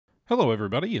Hello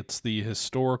everybody, it's the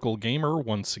Historical Gamer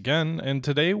once again, and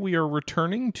today we are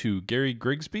returning to Gary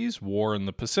Grigsby's War in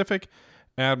the Pacific,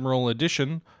 Admiral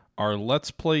Edition, our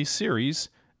Let's Play series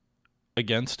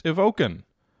against Evoken.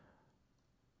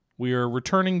 We are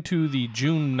returning to the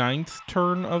June 9th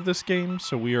turn of this game,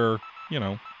 so we are,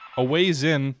 a ways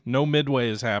in, no midway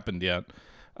has happened yet,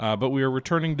 but we are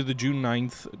returning to the June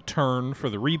 9th turn for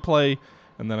the replay,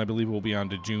 and then I believe we'll be on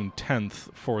to June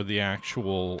 10th for the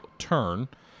actual turn.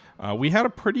 We had a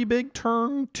pretty big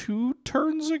turn 2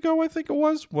 turns ago, I think it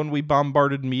was, when we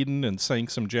bombarded Medan and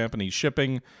sank some Japanese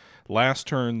shipping. Last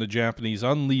turn, the Japanese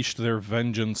unleashed their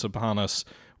vengeance upon us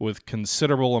with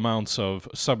considerable amounts of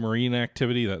submarine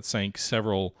activity that sank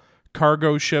several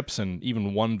cargo ships and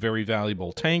even one very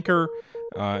valuable tanker,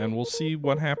 and we'll see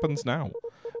what happens now.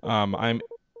 I'm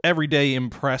every day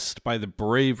impressed by the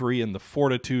bravery and the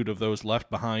fortitude of those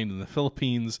left behind in the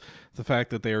Philippines, the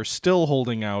fact that they are still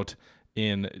holding out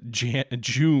in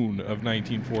June of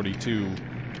 1942,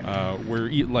 where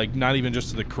not even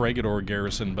just the Corregidor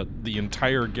garrison, but the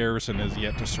entire garrison has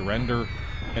yet to surrender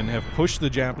and have pushed the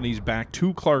Japanese back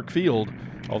to Clark Field,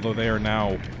 although they are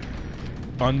now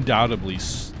undoubtedly,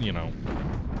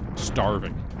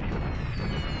 starving.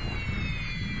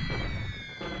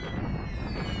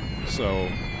 So,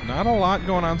 not a lot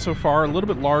going on so far. A little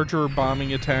bit larger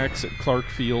bombing attacks at Clark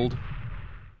Field.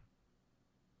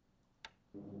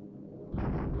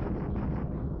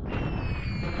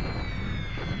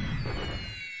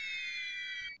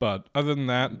 But other than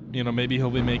that, maybe he'll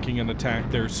be making an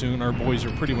attack there soon. Our boys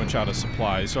are pretty much out of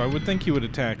supplies, so I would think he would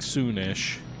attack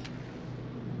soonish.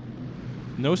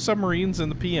 No submarines in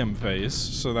the PM phase,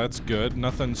 so that's good.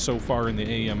 Nothing so far in the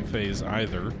AM phase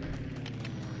either.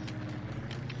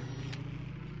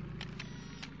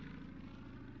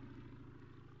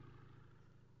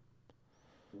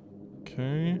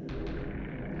 Okay.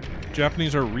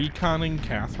 Japanese are reconning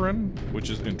Catherine,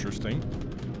 which is interesting.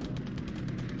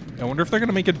 I wonder if they're going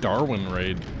to make a Darwin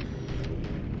raid.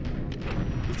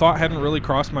 The thought hadn't really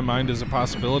crossed my mind as a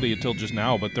possibility until just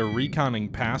now, but they're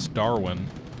reconning past Darwin,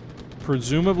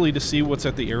 presumably to see what's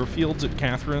at the airfields at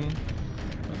Catherine.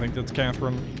 I think that's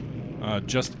Catherine.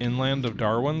 Just inland of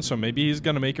Darwin, so maybe he's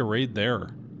going to make a raid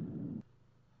there.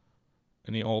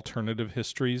 Any alternative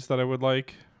histories that I would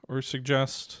like or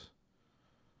suggest?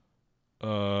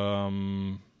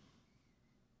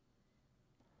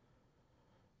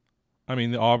 I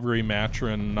mean, the Aubrey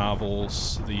Maturin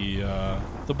novels, the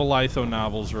Belitho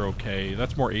novels are okay.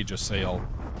 That's more Age of Sail.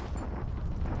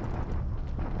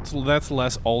 So that's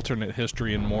less alternate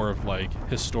history and more of,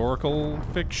 historical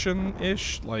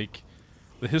fiction-ish. Like,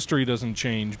 the history doesn't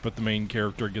change, but the main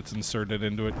character gets inserted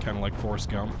into it, kind of like Forrest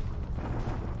Gump.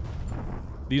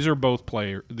 These are both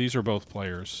players.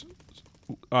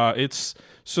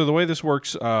 So the way this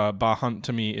works, Bahunt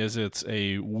to me, is it's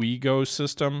a We Go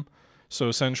system. So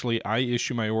essentially, I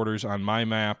issue my orders on my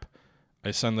map,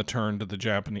 I send the turn to the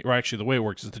Japanese, or actually the way it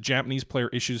works is the Japanese player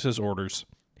issues his orders,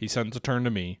 he sends a turn to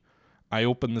me, I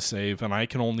open the save, and I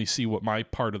can only see what my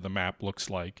part of the map looks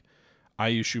like. I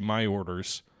issue my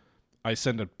orders, I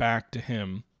send it back to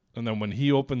him, and then when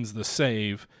he opens the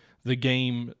save, the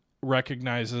game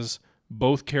recognizes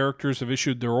both characters have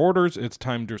issued their orders, it's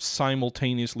time to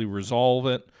simultaneously resolve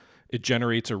it, it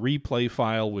generates a replay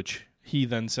file, which he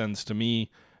then sends to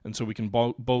me, and so we can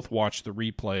both watch the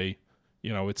replay.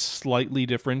 It's slightly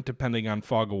different depending on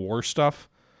Fog of War stuff,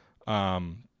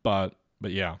 but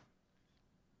yeah.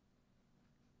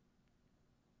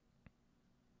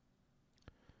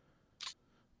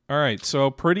 All right,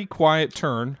 so pretty quiet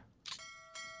turn.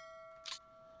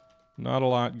 Not a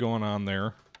lot going on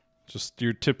there. Just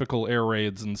your typical air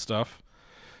raids and stuff.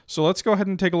 So let's go ahead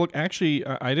and take a look. Actually,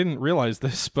 I didn't realize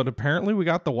this, but apparently we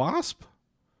got the Wasp.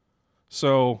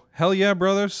 So, hell yeah,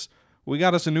 brothers. We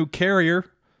got us a new carrier.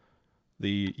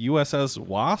 The USS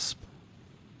Wasp.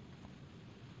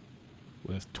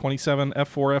 With 27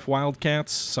 F4F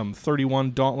Wildcats, some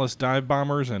 31 Dauntless dive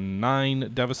bombers, and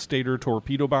 9 Devastator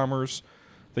torpedo bombers.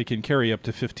 They can carry up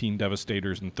to 15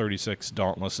 Devastators and 36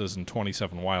 Dauntlesses and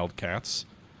 27 Wildcats.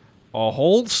 A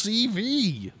whole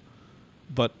CV!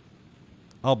 But,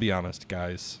 I'll be honest,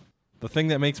 guys. The thing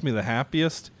that makes me the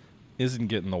happiest isn't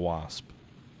getting the Wasp.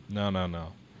 No.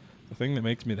 The thing that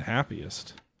makes me the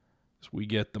happiest is we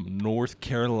get the North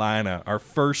Carolina, our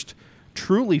first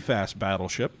truly fast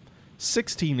battleship.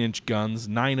 16-inch guns,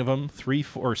 9 of them,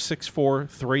 6'4",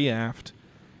 3 aft.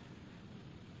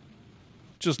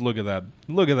 Just look at that.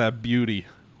 Look at that beauty.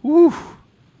 Woo!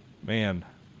 Man.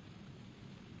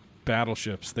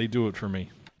 Battleships, they do it for me.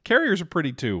 Carriers are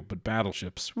pretty too, but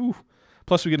battleships, woo.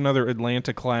 Plus we get another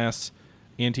Atlanta-class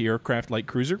anti-aircraft light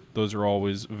cruiser. Those are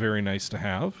always very nice to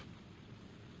have.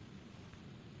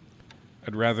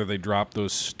 I'd rather they drop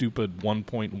those stupid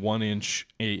 1.1-inch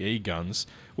AA guns,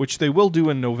 which they will do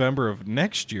in November of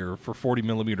next year for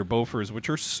 40mm Bofors, which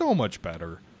are so much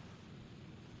better.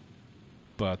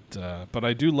 But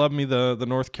I do love me the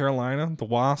North Carolina, the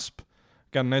Wasp.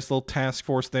 Got a nice little task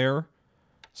force there.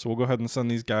 So we'll go ahead and send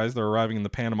these guys. They're arriving in the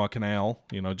Panama Canal,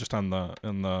 you know, just on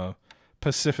the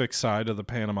Pacific side of the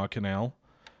Panama Canal.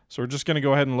 So we're just going to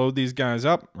go ahead and load these guys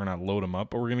up. Or not load them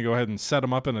up, but we're going to go ahead and set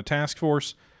them up in a task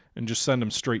force and just send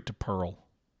them straight to Pearl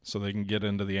so they can get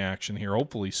into the action here,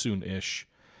 hopefully soon-ish.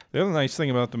 The other nice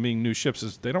thing about them being new ships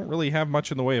is they don't really have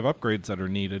much in the way of upgrades that are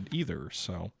needed either,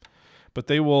 so... But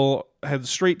they will head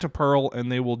straight to Pearl, and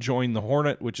they will join the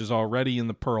Hornet, which is already in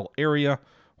the Pearl area.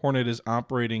 Hornet is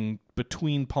operating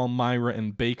between Palmyra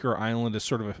and Baker Island as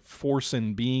sort of a force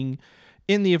in being.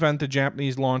 In the event the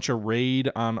Japanese launch a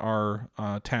raid on our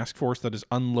task force that is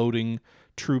unloading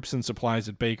troops and supplies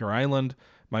at Baker Island,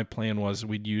 my plan was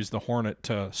we'd use the Hornet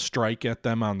to strike at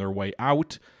them on their way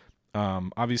out.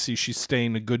 Obviously, she's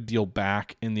staying a good deal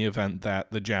back in the event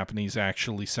that the Japanese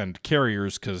actually send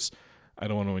carriers, because I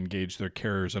don't want to engage their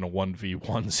carriers in a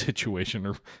 1v1 situation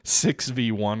or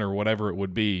 6v1 or whatever it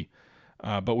would be.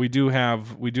 But we do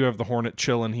have the Hornet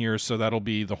chilling here, so that'll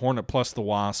be the Hornet plus the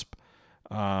Wasp.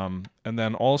 And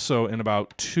then also in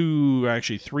about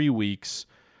 3 weeks,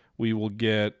 we will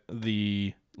get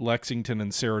the Lexington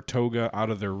and Saratoga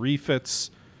out of their refits.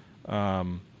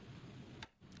 And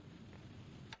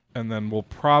then we'll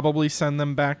probably send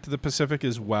them back to the Pacific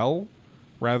as well,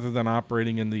 rather than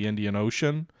operating in the Indian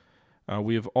Ocean.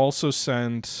 We have also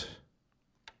sent...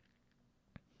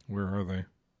 Where are they?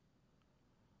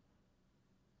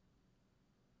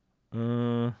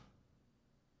 Are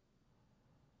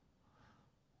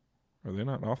they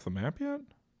not off the map yet?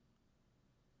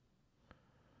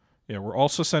 Yeah, we're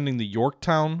also sending the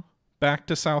Yorktown back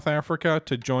to South Africa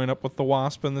to join up with the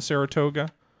Wasp and the Saratoga.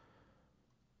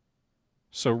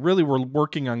 So really we're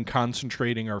working on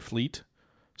concentrating our fleet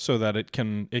so that it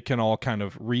can all kind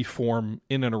of reform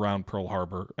in and around Pearl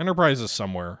Harbor. Enterprise is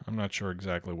somewhere. I'm not sure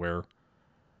exactly where.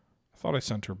 I thought I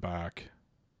sent her back.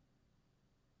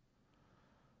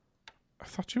 I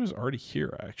thought she was already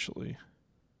here, actually.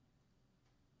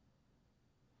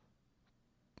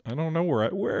 I don't know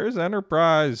where is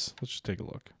Enterprise? Let's just take a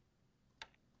look.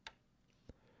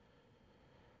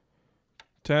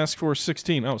 Task Force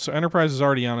 16. Oh, so Enterprise is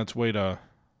already on its way to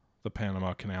the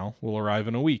Panama Canal. Will arrive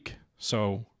in a week.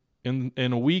 So in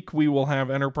a week, we will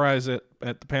have Enterprise at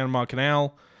the Panama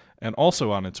Canal and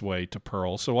also on its way to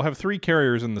Pearl. So we'll have 3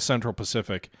 carriers in the Central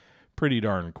Pacific pretty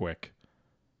darn quick.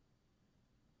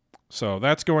 So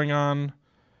that's going on.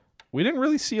 We didn't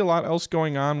really see a lot else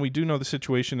going on. We do know the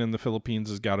situation in the Philippines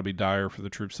has got to be dire for the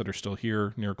troops that are still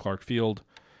here near Clark Field.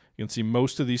 You can see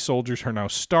most of these soldiers are now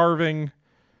starving.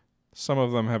 Some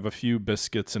of them have a few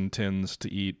biscuits and tins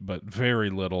to eat, but very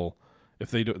little.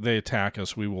 If they attack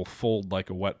us, we will fold like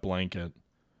a wet blanket.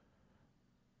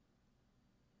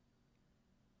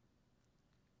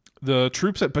 The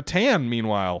troops at Bataan,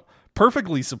 meanwhile,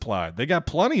 perfectly supplied. They got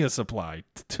plenty of supply.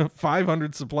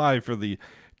 500 supply for the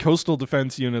coastal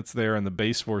defense units there and the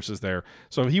base forces there.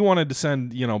 So if he wanted to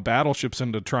send, battleships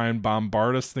in to try and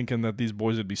bombard us, thinking that these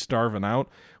boys would be starving out,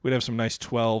 we'd have some nice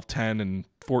 12, 10, and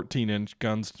 14-inch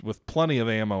guns with plenty of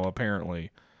ammo,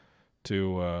 apparently,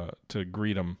 to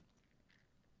greet them.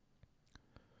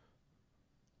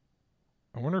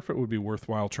 I wonder if it would be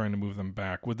worthwhile trying to move them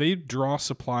back. Would they draw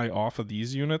supply off of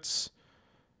these units?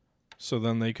 So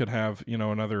then they could have,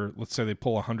 another, let's say they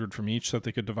pull 100 from each that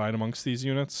they could divide amongst these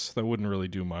units. That wouldn't really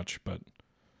do much, but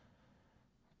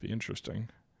be interesting.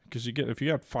 Because if you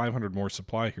got 500 more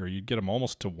supply here, you'd get them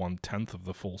almost to 1/10 of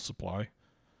the full supply.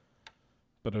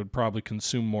 But it would probably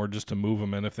consume more just to move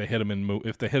them, and if they hit them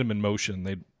in motion,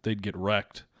 they'd get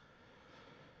wrecked.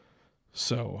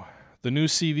 So the new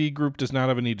CV group does not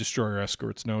have any destroyer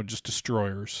escorts. No, just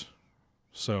destroyers.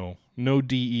 So no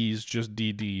DEs, just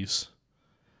DDs.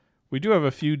 We do have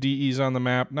a few DEs on the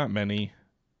map, not many.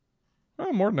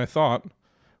 Well, more than I thought.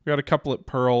 We got a couple at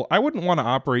Pearl. I wouldn't want to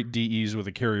operate DEs with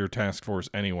a carrier task force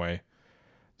anyway.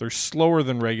 They're slower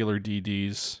than regular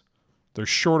DDs. They're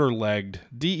shorter legged.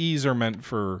 DEs are meant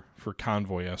for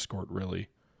convoy escort, really.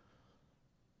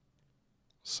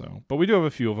 So, but we do have a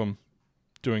few of them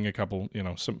doing a couple,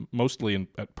 mostly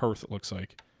at Perth, it looks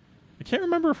like. I can't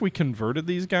remember if we converted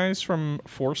these guys from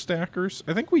 4-stackers.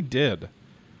 I think we did.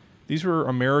 These were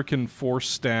American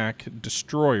 4-stack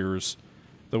destroyers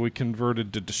that we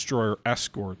converted to destroyer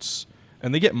escorts.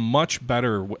 And they get much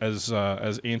better as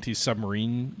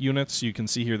anti-submarine units. You can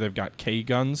see here they've got K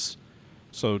guns.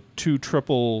 So 2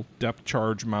 triple depth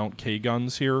charge mount K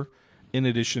guns here. in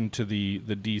addition to the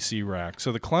DC rack.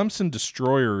 So the Clemson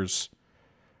destroyers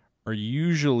are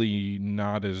usually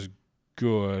not as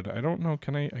good. I don't know.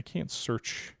 I can't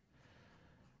search.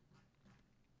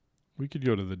 We could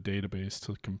go to the database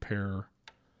to compare.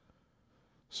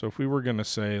 So if we were going to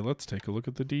say, let's take a look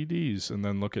at the DDs and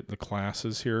then look at the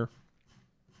classes here.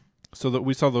 So that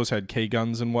we saw those had K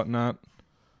guns and whatnot.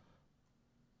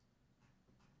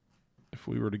 If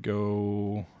we were to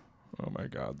go, oh my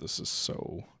God, this is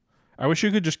so, I wish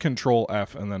you could just Control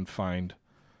F and then find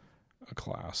a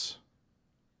class.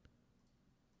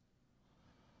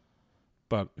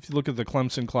 But if you look at the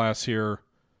Clemson class here,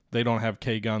 they don't have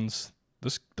K guns.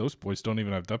 Those boys don't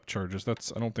even have depth charges.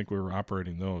 I don't think we were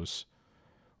operating those.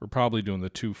 We're probably doing the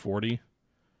 240.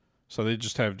 So they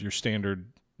just have your standard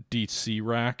DC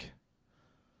rack.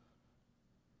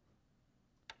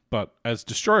 But as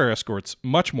destroyer escorts,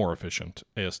 much more efficient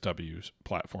ASW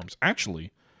platforms.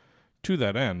 Actually, to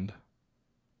that end,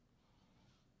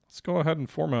 let's go ahead and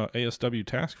form a ASW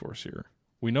task force here.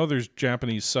 We know there's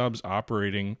Japanese subs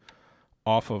operating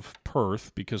off of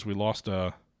Perth because we lost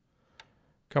a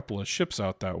couple of ships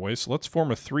out that way. So let's form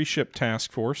a 3-ship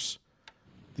task force.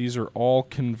 These are all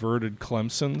converted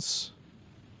Clemsons.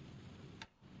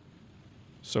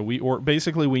 So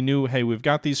basically we knew, hey, we've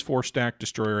got these 4-stack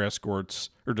destroyer escorts,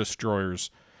 or destroyers.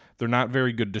 They're not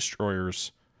very good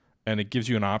destroyers, and it gives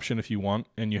you an option if you want,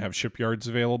 and you have shipyards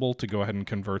available to go ahead and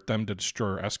convert them to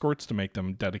destroyer escorts to make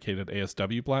them dedicated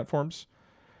ASW platforms.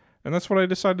 And that's what I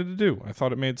decided to do. I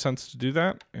thought it made sense to do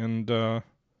that, and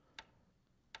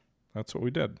that's what we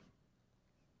did.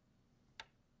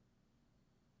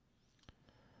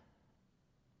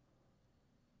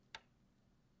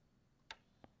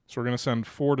 So we're going to send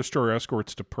 4 destroyer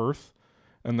escorts to Perth,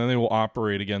 and then they will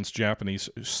operate against Japanese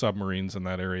submarines in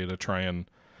that area to try and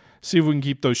see if we can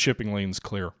keep those shipping lanes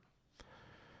clear.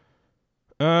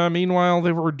 Meanwhile,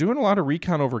 they were doing a lot of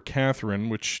recon over Catherine,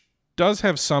 which does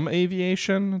have some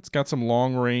aviation. It's got some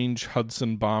long-range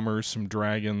Hudson bombers, some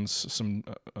Dragons, some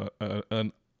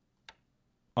an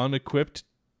unequipped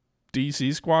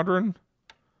DC squadron.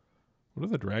 What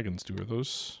do the Dragons do? Are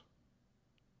those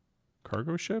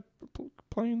cargo ship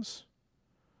planes?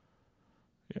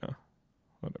 Yeah,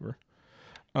 whatever.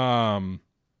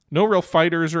 No real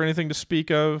fighters or anything to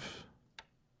speak of.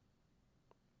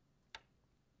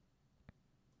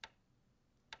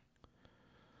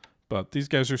 But these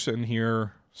guys are sitting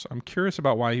here. So I'm curious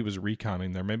about why he was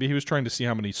reconning there. Maybe he was trying to see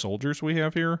how many soldiers we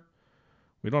have here.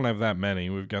 We don't have that many.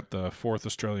 We've got the 4th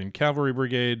Australian Cavalry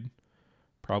Brigade,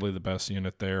 probably the best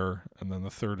unit there, and then the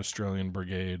 3rd Australian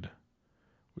Brigade,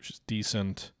 which is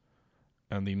decent,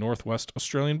 and the Northwest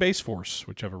Australian Base Force,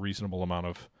 which have a reasonable amount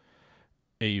of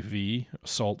AV,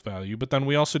 assault value. But then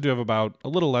we also do have about a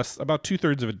little less, about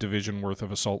 2/3 of a division worth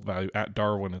of assault value at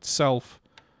Darwin itself.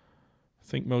 I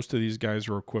think most of these guys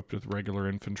are equipped with regular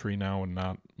infantry now and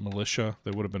not militia.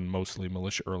 They would have been mostly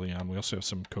militia early on. We also have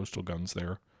some coastal guns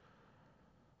there.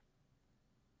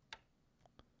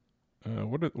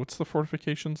 What's the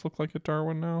fortifications look like at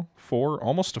Darwin now? 4?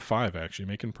 Almost to 5, actually.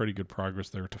 Making pretty good progress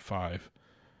there to 5.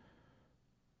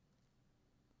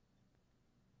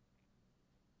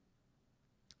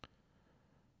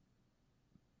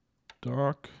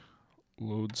 Dock.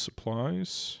 Load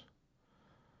supplies.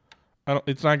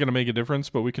 It's not going to make a difference,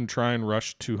 but we can try and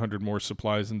rush 200 more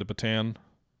supplies into Bataan.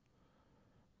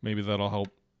 Maybe that'll help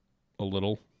a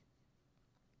little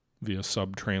via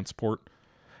sub-transport.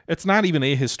 It's not even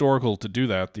ahistorical to do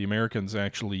that. The Americans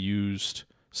actually used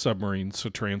submarines to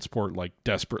transport like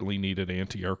desperately needed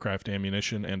anti-aircraft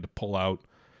ammunition and to pull out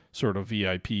sort of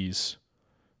VIPs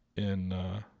in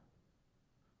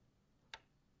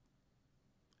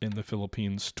the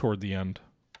Philippines toward the end.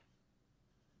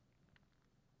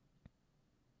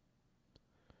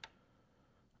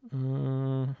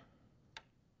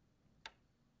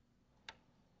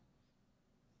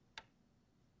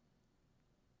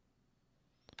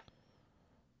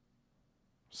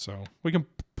 So we can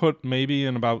put maybe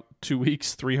in about 2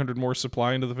 weeks 300 more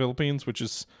supply into the Philippines, which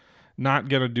is not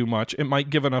going to do much. It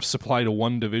might give enough supply to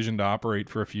one division to operate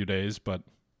for a few days, but,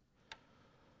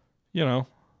 you know.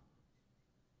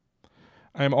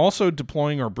 I am also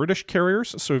deploying our British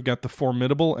carriers, so we've got the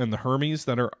Formidable and the Hermes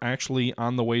that are actually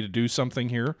on the way to do something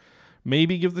here.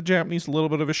 Maybe give the Japanese a little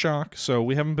bit of a shock, so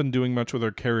we haven't been doing much with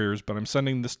our carriers, but I'm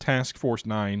sending this Task Force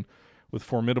 9 with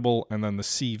Formidable and then the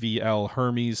CVL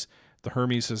Hermes. The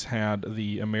Hermes has had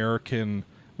the American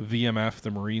VMF, the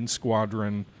Marine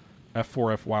Squadron,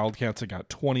 F4F Wildcats. I got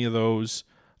 20 of those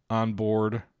on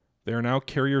board. They're now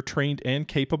carrier trained and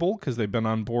capable because they've been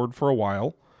on board for a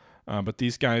while. But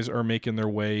these guys are making their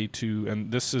way to,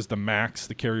 and this is the max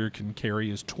the carrier can carry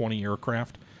is 20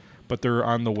 aircraft. but they're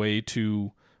on the way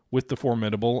to, with the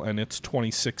Formidable and its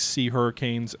 26 Sea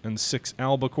Hurricanes and 6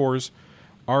 Albacores,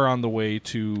 are on the way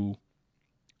to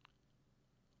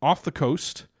off the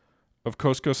coast of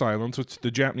Coscos Islands, which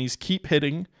the Japanese keep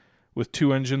hitting with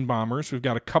 2-engine bombers. We've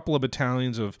got a couple of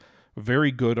battalions of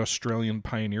very good Australian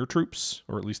pioneer troops,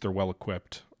 or at least they're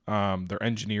well-equipped. They're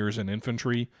engineers and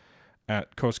infantry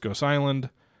at Coscos Island,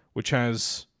 which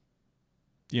has,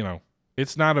 you know,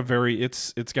 it's not a very,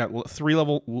 it's got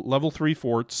level 3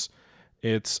 forts.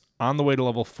 It's on the way to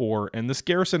level 4, and this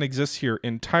garrison exists here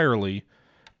entirely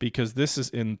because this is,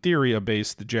 in theory, a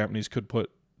base the Japanese could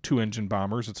put 2-engine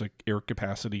bombers. It's like air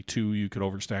capacity 2. You could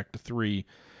overstack to 3.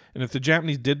 And if the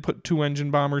Japanese did put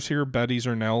 2-engine bombers here, Bettys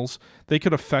or Nells, they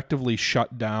could effectively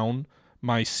shut down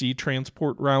my sea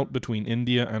transport route between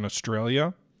India and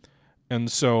Australia.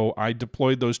 And so I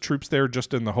deployed those troops there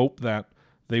just in the hope that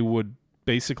they would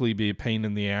basically be a pain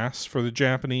in the ass for the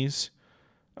Japanese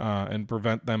and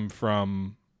prevent them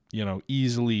from, you know,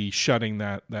 easily shutting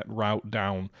that route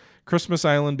down. Christmas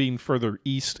Island being further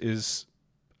east is,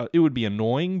 it would be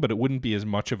annoying, but it wouldn't be as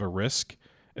much of a risk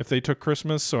if they took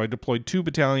Christmas. So I deployed 2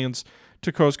 battalions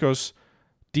to Coscos,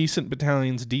 decent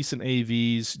battalions, decent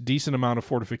AVs, decent amount of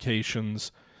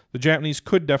fortifications. The Japanese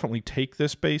could definitely take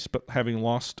this base, but having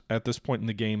lost at this point in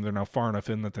the game, they're now far enough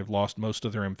in that they've lost most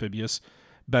of their amphibious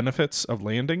benefits of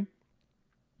landing.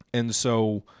 And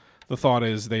so the thought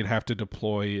is they'd have to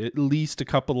deploy at least a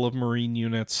couple of Marine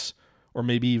units, or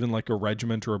maybe even like a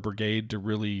regiment or a brigade to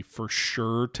really for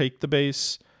sure take the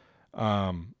base,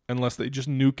 unless they just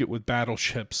nuke it with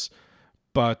battleships.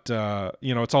 But,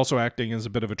 you know, it's also acting as a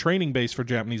bit of a training base for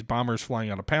Japanese bombers flying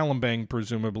out of Palembang,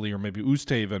 presumably, or maybe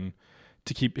Oosthaven,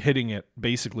 to keep hitting at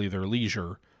basically their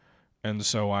leisure. And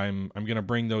so I'm going to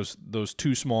bring those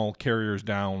 2 small carriers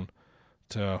down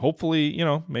to hopefully, you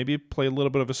know, maybe play a little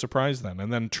bit of a surprise then.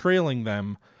 And then trailing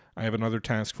them, I have another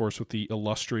task force with the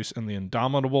Illustrious and the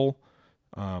Indomitable,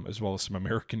 as well as some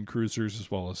American cruisers,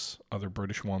 as well as other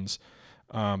British ones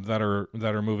that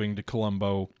are moving to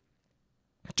Colombo,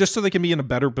 just so they can be in a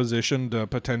better position to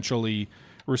potentially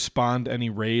respond to any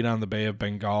raid on the Bay of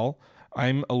Bengal.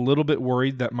 I'm a little bit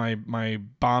worried that my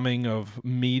bombing of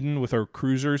Medan with our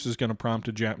cruisers is going to prompt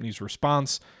a Japanese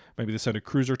response. Maybe they send a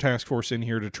cruiser task force in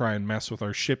here to try and mess with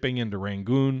our shipping into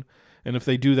Rangoon. And if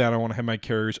they do that, I want to have my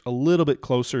carriers a little bit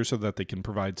closer so that they can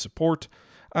provide support.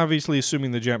 Obviously,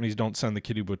 assuming the Japanese don't send the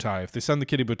Kiributai. If they send the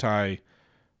Kiributai,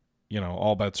 you know,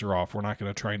 all bets are off. We're not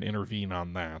going to try and intervene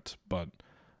on that. But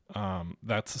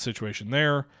that's the situation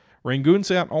there.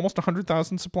 Rangoon's at almost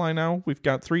 100,000 supply now. We've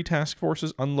got 3 task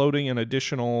forces unloading an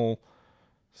additional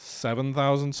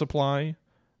 7,000 supply.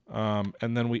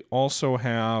 And then we also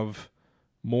have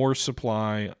more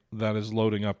supply that is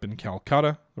loading up in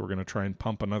Calcutta. We're going to try and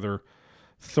pump another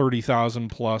 30,000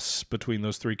 plus between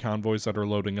those 3 convoys that are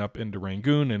loading up into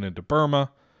Rangoon and into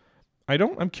Burma.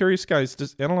 I'm curious, guys.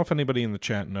 I don't know if anybody in the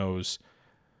chat knows.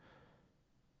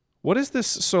 What is this?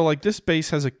 So, like, this base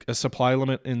has a supply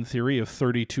limit, in theory, of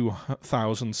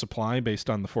 32,000 supply based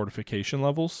on the fortification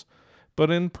levels. But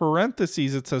in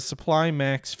parentheses, it says supply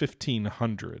max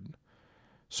 1,500.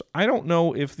 So I don't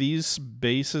know if these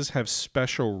bases have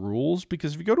special rules,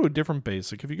 because if you go to a different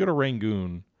base, like if you go to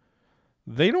Rangoon,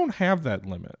 they don't have that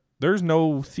limit. There's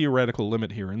no theoretical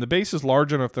limit here. And the base is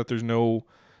large enough that there's no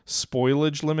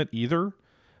spoilage limit either.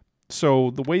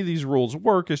 So the way these rules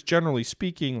work is, generally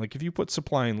speaking, like if you put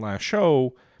supply in last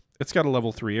show, it's got a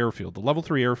level 3 airfield. The level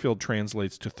 3 airfield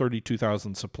translates to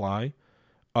 32,000 supply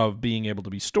of being able to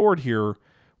be stored here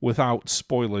without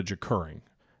spoilage occurring.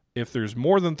 If there's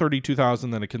more than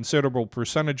 32,000, then a considerable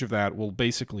percentage of that will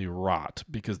basically rot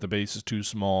because the base is too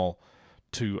small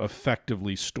to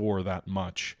effectively store that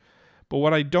much. But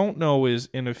what I don't know is,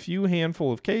 in a few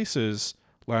handful of cases,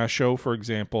 last show, for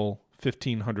example,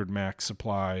 1,500 max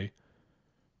supply.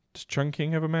 Does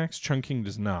Chungking have a max? Chungking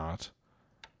does not.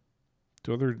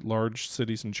 Do other large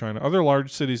cities in China? Other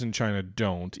large cities in China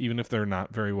don't, even if they're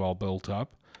not very well built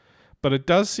up. But it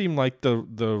does seem like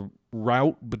the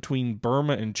route between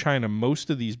Burma and China, most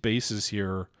of these bases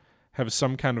here have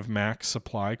some kind of max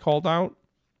supply called out.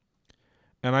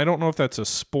 And I don't know if that's a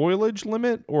spoilage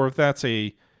limit or if that's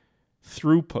a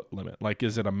throughput limit. Like,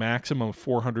 is it a maximum of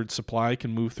 400 supply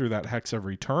can move through that hex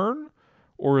every turn?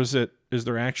 Or is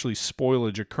there actually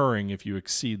spoilage occurring if you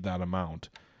exceed that amount?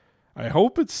 I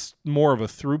hope it's more of a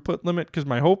throughput limit, because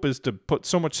my hope is to put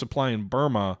so much supply in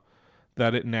Burma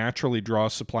that it naturally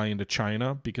draws supply into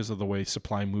China because of the way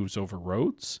supply moves over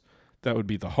roads. That would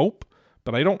be the hope.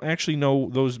 But I don't actually know.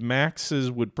 Those maxes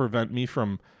would prevent me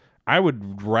from... I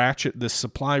would ratchet this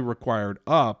supply required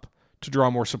up to draw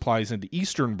more supplies into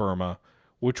eastern Burma,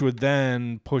 which would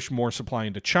then push more supply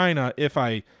into China if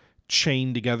I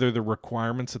chain together the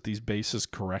requirements at these bases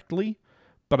correctly.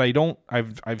 But I don't,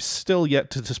 I've still yet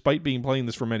to, despite playing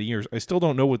this for many years, I still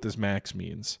don't know what this max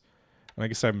means. And I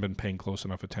guess I haven't been paying close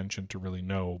enough attention to really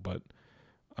know, but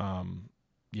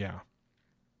yeah.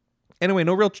 Anyway,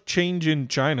 no real change in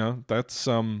China. That's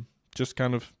just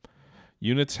kind of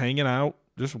units hanging out,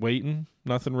 just waiting.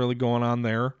 Nothing really going on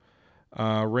there.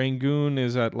 Rangoon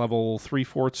is at level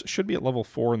 3/4. Should be at level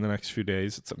 4 in the next few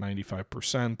days. It's at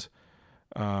 95%.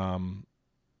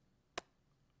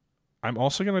 I'm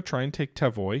also going to try and take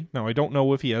Tavoy. Now, I don't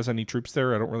know if he has any troops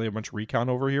there. I don't really have much recon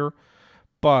over here.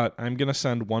 But I'm going to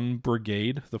send one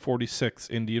brigade. The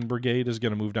 46th Indian Brigade is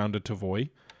going to move down to Tavoy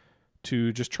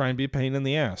to just try and be a pain in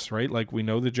the ass, right? Like, we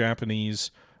know the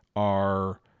Japanese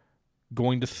are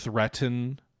going to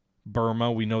threaten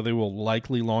Burma. We know they will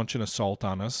likely launch an assault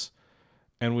on us.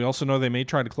 And we also know they may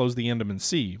try to close the Andaman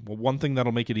Sea. Well, one thing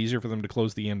that'll make it easier for them to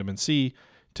close the Andaman Sea,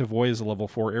 Tavoy is a level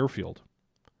 4 airfield.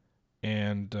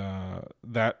 And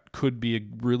that could be a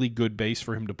really good base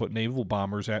for him to put naval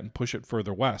bombers at and push it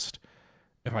further west.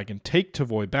 If I can take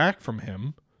Tavoy back from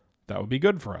him, that would be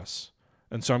good for us.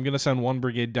 And so I'm going to send one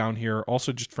brigade down here,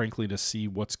 also just frankly to see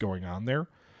what's going on there.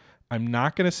 I'm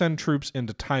not going to send troops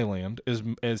into Thailand.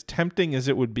 As tempting as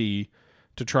it would be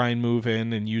to try and move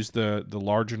in and use the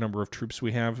larger number of troops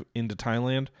we have into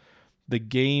Thailand, the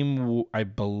game, I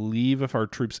believe if our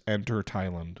troops enter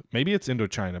Thailand, maybe it's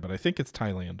Indochina, but I think it's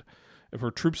Thailand. If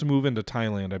our troops move into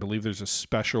Thailand, I believe there's a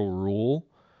special rule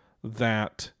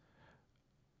that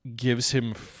gives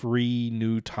him free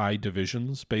new Thai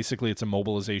divisions. Basically, it's a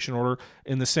mobilization order.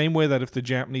 In the same way that if the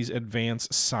Japanese advance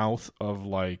south of,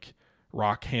 like,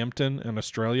 Rockhampton in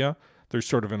Australia, there's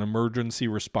sort of an emergency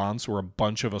response where a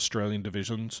bunch of Australian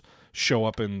divisions show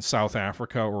up in South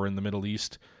Africa or in the Middle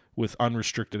East with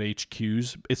unrestricted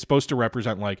HQs. It's supposed to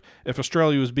represent, like, if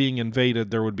Australia was being invaded,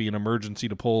 there would be an emergency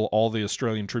to pull all the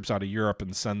Australian troops out of Europe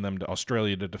and send them to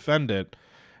Australia to defend it.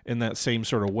 In that same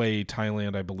sort of way,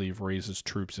 Thailand, I believe, raises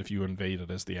troops if you invade it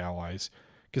as the allies.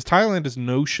 Because Thailand is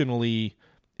notionally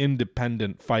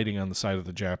independent fighting on the side of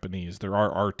the Japanese. There are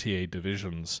RTA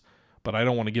divisions, but I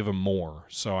don't want to give them more,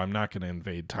 so I'm not going to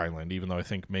invade Thailand, even though I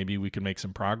think maybe we can make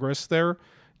some progress there.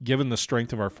 Given the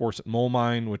strength of our force at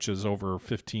Molmine, which is over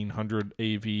 1,500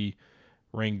 AV,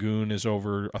 Rangoon is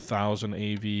over 1,000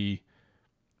 AV.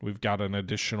 We've got an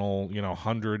additional,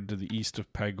 100 to the east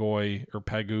of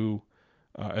Pegu,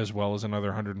 as well as another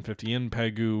 150 in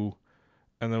Pegu.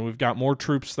 And then we've got more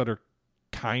troops that are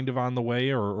kind of on the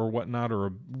way or whatnot,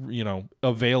 or,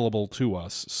 available to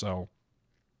us. So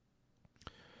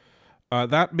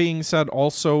that being said,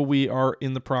 also, we are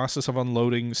in the process of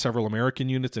unloading several American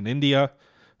units in India.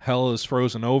 Hell is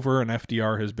frozen over, and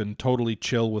FDR has been totally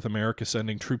chill with America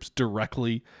sending troops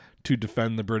directly to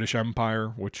defend the British Empire,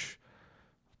 which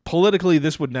politically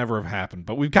this would never have happened.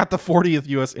 But we've got the 40th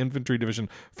U.S. Infantry Division,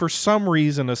 for some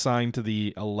reason assigned to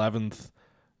the 11th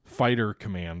Fighter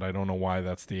Command. I don't know why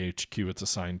that's the HQ it's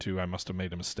assigned to. I must have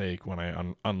made a mistake when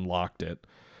I unlocked it.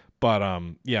 But,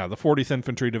 yeah, the 40th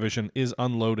Infantry Division is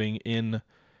unloading in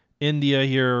India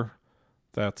here.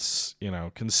 That's,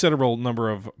 considerable number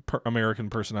of American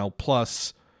personnel,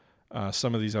 plus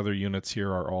some of these other units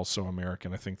here are also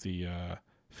American. I think the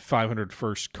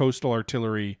 501st Coastal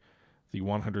Artillery, the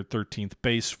 113th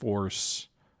Base Force,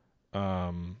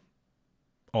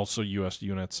 also U.S.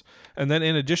 units. And then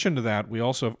in addition to that, we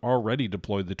also have already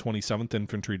deployed the 27th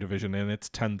Infantry Division and its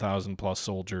 10,000 plus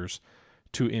soldiers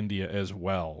to India as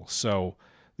well. So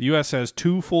the U.S. has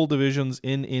 2 full divisions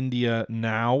in India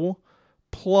now,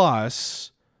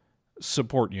 plus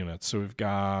support units. So we've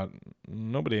got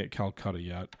nobody at Calcutta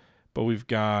yet, but we've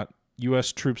got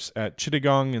U.S. troops at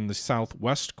Chittagong in the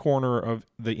southwest corner of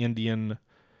the Indian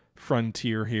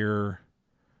frontier here.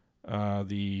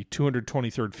 The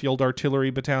 223rd Field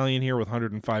Artillery Battalion here with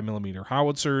 105mm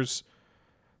howitzers.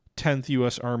 10th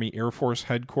U.S. Army Air Force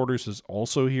Headquarters is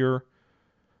also here.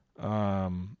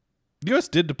 The U.S.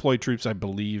 did deploy troops, I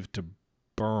believe, to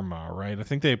Burma, right? I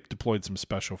think they deployed some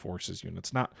special forces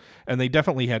units, and they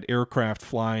definitely had aircraft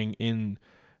flying in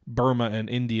Burma and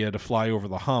India to fly over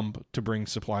the hump to bring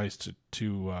supplies to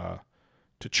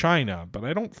China. But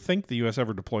I don't think the U.S.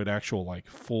 ever deployed actual, like,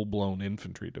 full-blown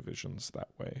infantry divisions that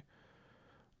way.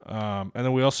 And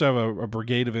then we also have a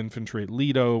brigade of infantry at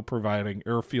Lido providing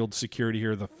airfield security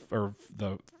here. The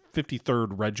 53rd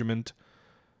Regiment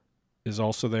is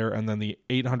also there, and then the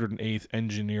 808th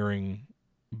Engineering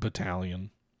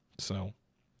Battalion. So,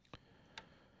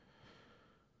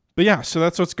 but yeah, so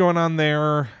that's what's going on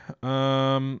there.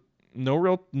 No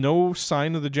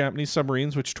sign of the Japanese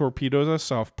submarines which torpedoed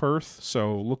us off Perth.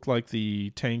 So looked like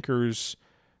the tankers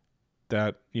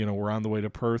that, we're on the way to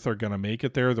Perth are going to make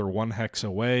it there. They're 1 hex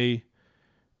away.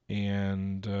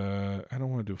 And I don't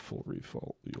want to do full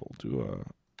refill. You'll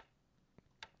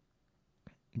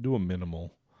do a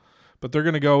minimal. But they're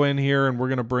going to go in here, and we're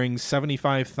going to bring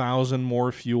 75,000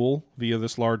 more fuel via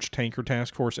this large tanker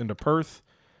task force into Perth.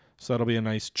 So that'll be a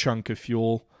nice chunk of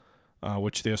fuel,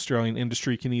 which the Australian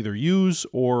industry can either use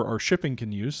or our shipping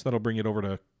can use. That'll bring it over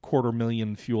to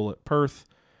 250,000 fuel at Perth.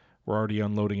 We're already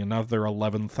unloading another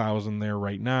 11,000 there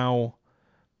right now.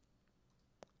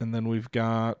 And then we've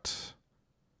got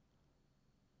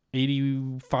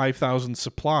 85,000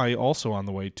 supply also on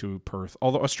the way to Perth.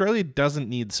 Although Australia doesn't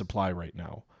need supply right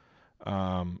now.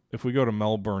 If we go to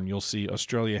Melbourne, you'll see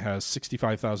Australia has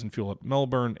 65,000 fuel at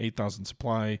Melbourne, 8,000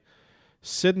 supply.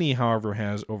 Sydney, however,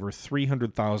 has over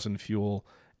 300,000 fuel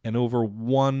and over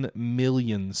 1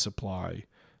 million supply.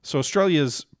 So Australia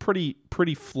is pretty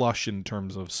flush in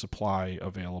terms of supply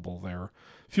available there.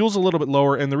 Fuel's a little bit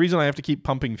lower, and the reason I have to keep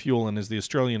pumping fuel in is the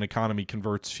Australian economy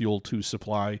converts fuel to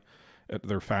supply at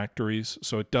their factories,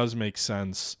 so it does make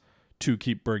sense to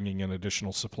keep bringing in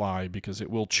additional supply because it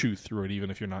will chew through it even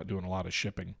if you're not doing a lot of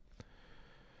shipping.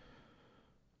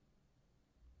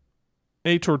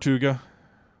 A Tortuga.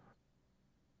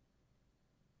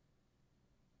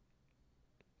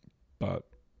 But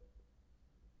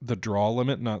the draw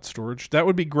limit, not storage. That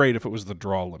would be great if it was the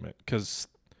draw limit, because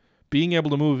being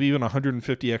able to move even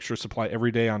 150 extra supply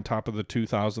every day on top of the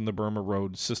 2,000 the Burma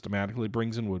Road systematically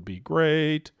brings in would be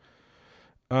great.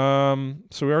 So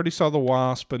we already saw the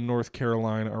Wasp in North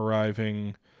Carolina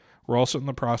arriving. We're also in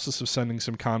the process of sending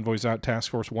some convoys out.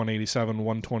 Task Force 187,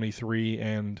 123,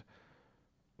 and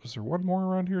was there one more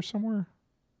around here somewhere?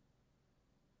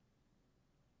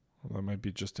 Well, that might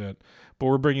be just it. But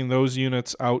we're bringing those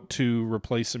units out to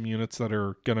replace some units that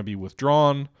are going to be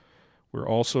withdrawn. We're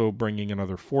also bringing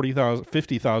another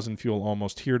 50,000 fuel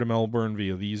almost here to Melbourne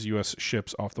via these U.S.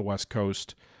 ships off the west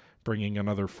coast, bringing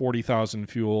another 40,000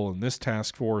 fuel in this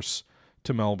task force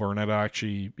to Melbourne.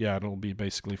 It'll be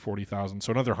basically 40,000.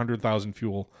 So another 100,000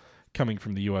 fuel coming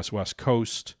from the U.S. west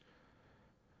coast.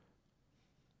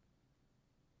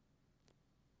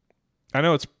 I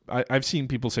know I've seen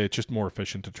people say it's just more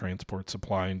efficient to transport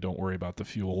supply and don't worry about the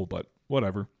fuel, but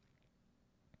whatever.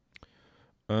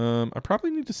 I probably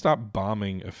need to stop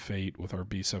bombing a Fate with our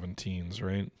B-17s,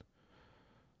 right?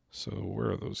 So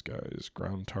where are those guys?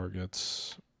 Ground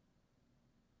targets.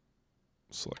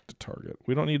 Select a target.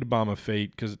 We don't need to bomb a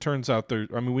Fate because it turns out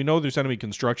we know there's enemy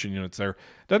construction units there.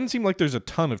 Doesn't seem like there's a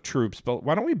ton of troops, but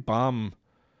why don't we bomb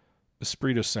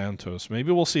Espiritu Santos?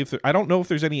 Maybe we'll see if I don't know if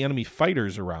there's any enemy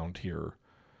fighters around here.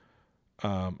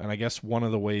 And I guess one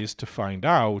of the ways to find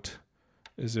out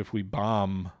is if we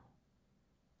bomb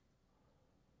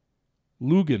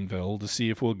Luganville to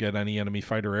see if we'll get any enemy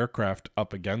fighter aircraft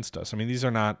up against us. I mean, these are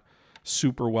not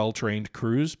super well-trained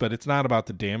crews, but it's not about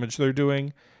the damage they're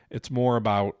doing. It's more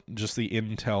about just the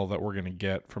intel that we're going to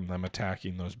get from them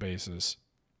attacking those bases.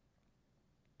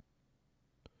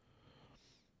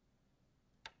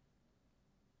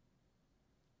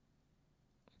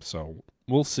 So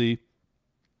we'll see.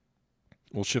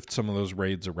 We'll shift some of those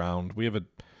raids around. We have a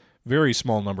very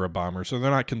small number of bombers, so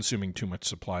they're not consuming too much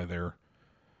supply there.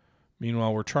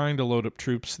 Meanwhile, we're trying to load up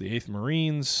troops, the 8th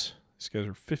Marines. These guys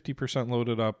are 50%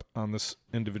 loaded up on this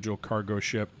individual cargo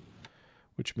ship,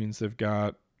 which means they've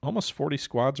got almost 40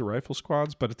 squads or rifle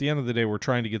squads. But at the end of the day, we're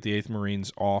trying to get the 8th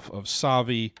Marines off of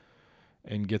Savi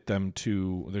and get them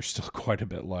to... There's still quite a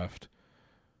bit left.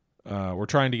 We're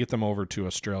trying to get them over to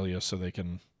Australia so they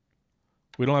can...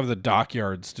 We don't have the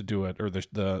dockyards to do it, or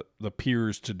the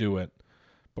piers to do it.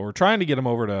 But we're trying to get them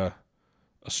over to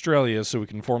Australia so we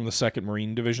can form the 2nd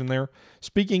Marine Division there.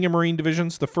 Speaking of Marine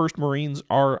Divisions, the 1st Marines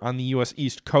are on the U.S.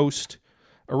 East Coast.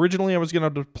 Originally, I was going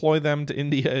to deploy them to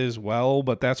India as well,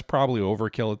 but that's probably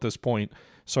overkill at this point.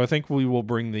 So I think we will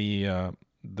bring the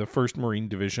 1st Marine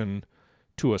Division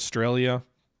to Australia.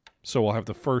 So we'll have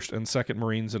the 1st and 2nd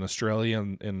Marines in Australia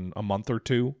in a month or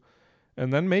two.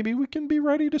 And then maybe we can be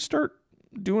ready to start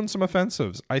doing some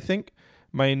offensives. I think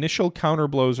my initial counter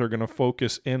blows are going to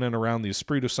focus in and around the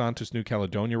Espiritu Santos New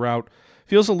Caledonia route.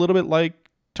 Feels a little bit like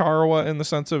Tarawa in the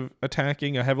sense of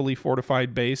attacking a heavily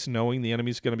fortified base, knowing the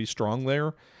enemy's going to be strong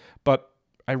there. But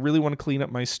I really want to clean up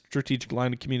my strategic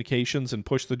line of communications and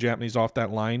push the Japanese off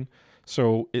that line.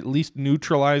 So at least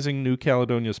neutralizing New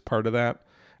Caledonia is part of that.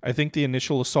 I think the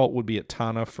initial assault would be at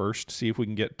Tana first, see if we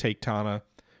can take Tana.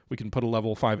 We can put a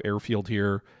level 5 airfield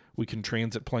here. We can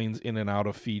transit planes in and out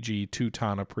of Fiji to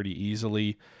Tana pretty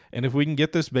easily. And if we can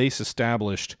get this base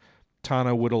established,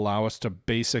 Tana would allow us to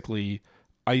basically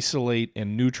isolate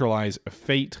and neutralize a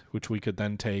Fate, which we could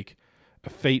then take, A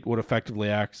Fate would effectively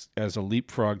act as a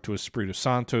leapfrog to Espírito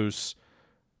Santos.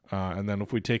 And then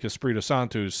if we take Espírito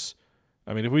Santos,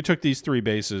 I mean, if we took these 3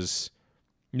 bases,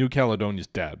 New Caledonia's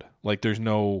dead. Like,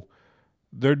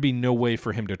 there'd be no way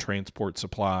for him to transport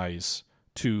supplies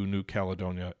to New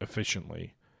Caledonia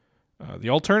efficiently. The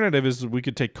alternative is we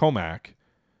could take Comac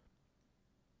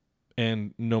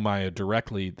and Nomaya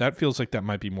directly. That feels like that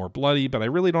might be more bloody, but I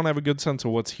really don't have a good sense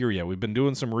of what's here yet. We've been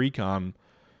doing some recon,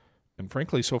 and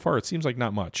frankly, so far, it seems like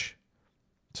not much.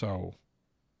 So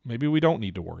maybe we don't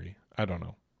need to worry. I don't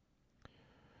know.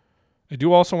 I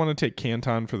do also want to take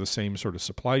Canton for the same sort of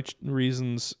supply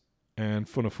reasons, and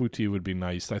Funafuti would be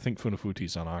nice. I think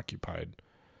Funafuti's unoccupied.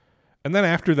 And then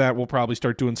after that, we'll probably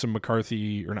start doing some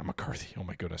McCarthy, or not McCarthy, oh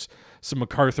my goodness, some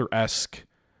MacArthur-esque,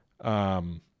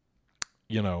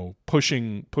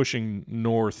 pushing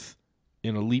north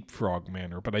in a leapfrog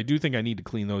manner. But I do think I need to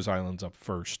clean those islands up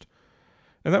first.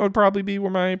 And that would probably be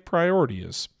where my priority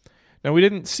is. Now, we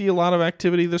didn't see a lot of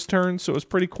activity this turn, so it was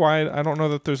pretty quiet. I don't know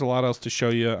that there's a lot else to show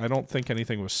you. I don't think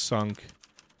anything was sunk.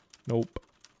 Nope.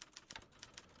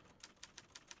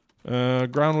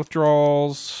 Ground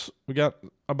withdrawals. We got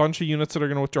a bunch of units that are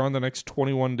going to withdraw in the next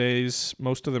 21 days.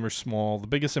 Most of them are small. The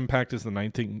biggest impact is the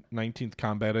 19th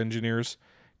Combat Engineers.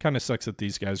 Kind of sucks that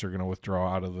these guys are going to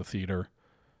withdraw out of the theater.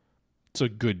 It's a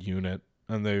good unit,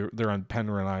 and they're on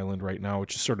Penryn Island right now,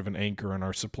 which is sort of an anchor in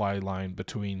our supply line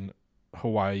between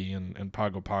Hawaii and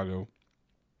Pago Pago.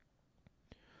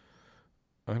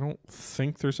 I don't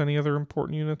think there's any other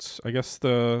important units. I guess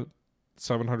the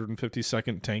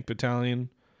 752nd Tank Battalion,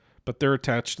 but they're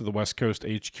attached to the West Coast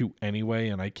HQ anyway,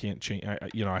 and I can't change. I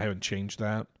haven't changed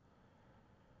that.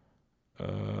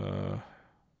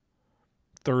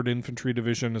 3rd Infantry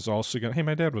Division is also going to... Hey,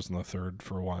 my dad was in the 3rd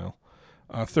for a while.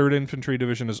 3rd Infantry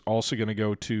Division is also going to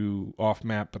go to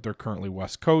off-map, but they're currently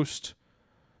West Coast.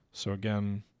 So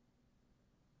again,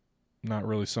 not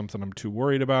really something I'm too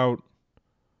worried about.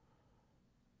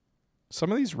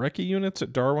 Some of these recce units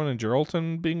at Darwin and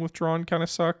Geraldton being withdrawn kind of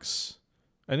sucks.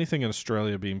 Anything in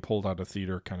Australia being pulled out of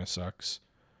theater kind of sucks.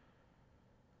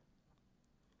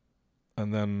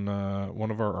 And then one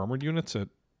of our armored units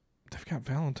they've got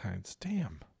Valentine's.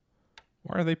 Damn.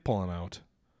 Why are they pulling out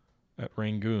at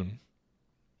Rangoon?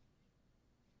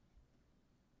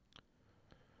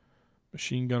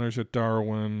 Machine gunners at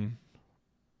Darwin.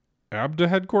 ABDA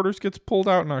headquarters gets pulled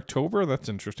out in October? That's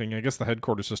interesting. I guess the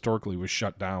headquarters historically was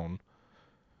shut down.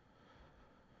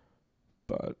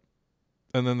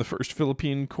 And then the 1st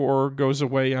Philippine Corps goes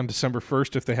away on December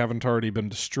 1st if they haven't already been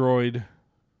destroyed.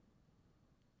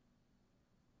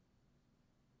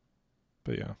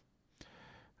 But yeah.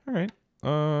 All right.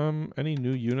 Any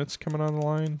new units coming on the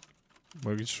line?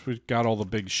 Well, we got all the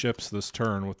big ships this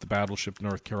turn with the battleship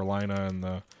North Carolina and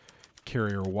the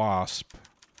carrier Wasp.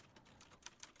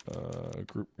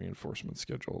 Group reinforcement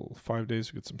schedule. 5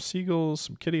 days, we get some Seagulls,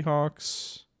 some Kitty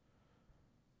Hawks.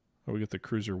 Oh, we get the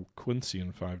cruiser Quincy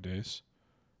in 5 days.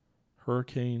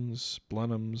 Hurricanes,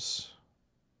 Blenheims,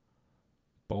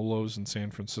 Bolos in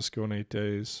San Francisco in 8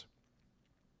 days.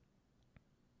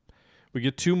 We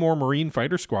get 2 more Marine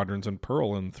fighter squadrons in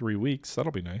Pearl in 3 weeks.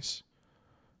 That'll be nice.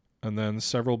 And then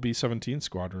several B-17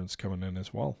 squadrons coming in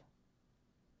as well.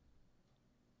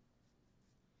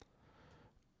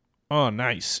 Oh,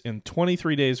 nice. In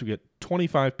 23 days, we get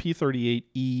 25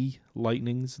 P-38E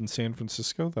Lightnings in San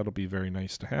Francisco. That'll be very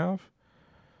nice to have.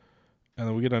 And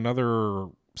then we get another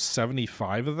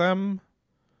 75 of them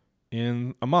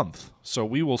in a month. So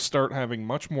we will start having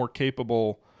much more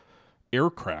capable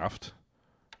aircraft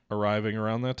arriving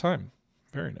around that time.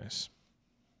 Very nice.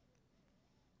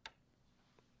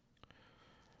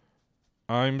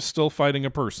 I'm still fighting a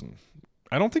person.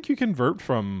 I don't think you convert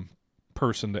from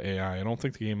person to AI. I don't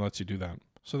think the game lets you do that.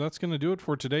 So that's going to do it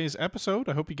for today's episode.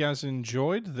 I hope you guys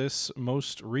enjoyed this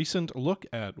most recent look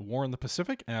at War in the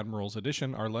Pacific, Admirals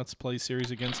Edition, our Let's Play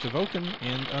series against Evoken.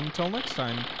 And until next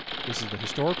time, this is the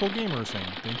Historical Gamer saying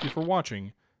thank you for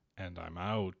watching, and I'm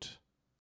out.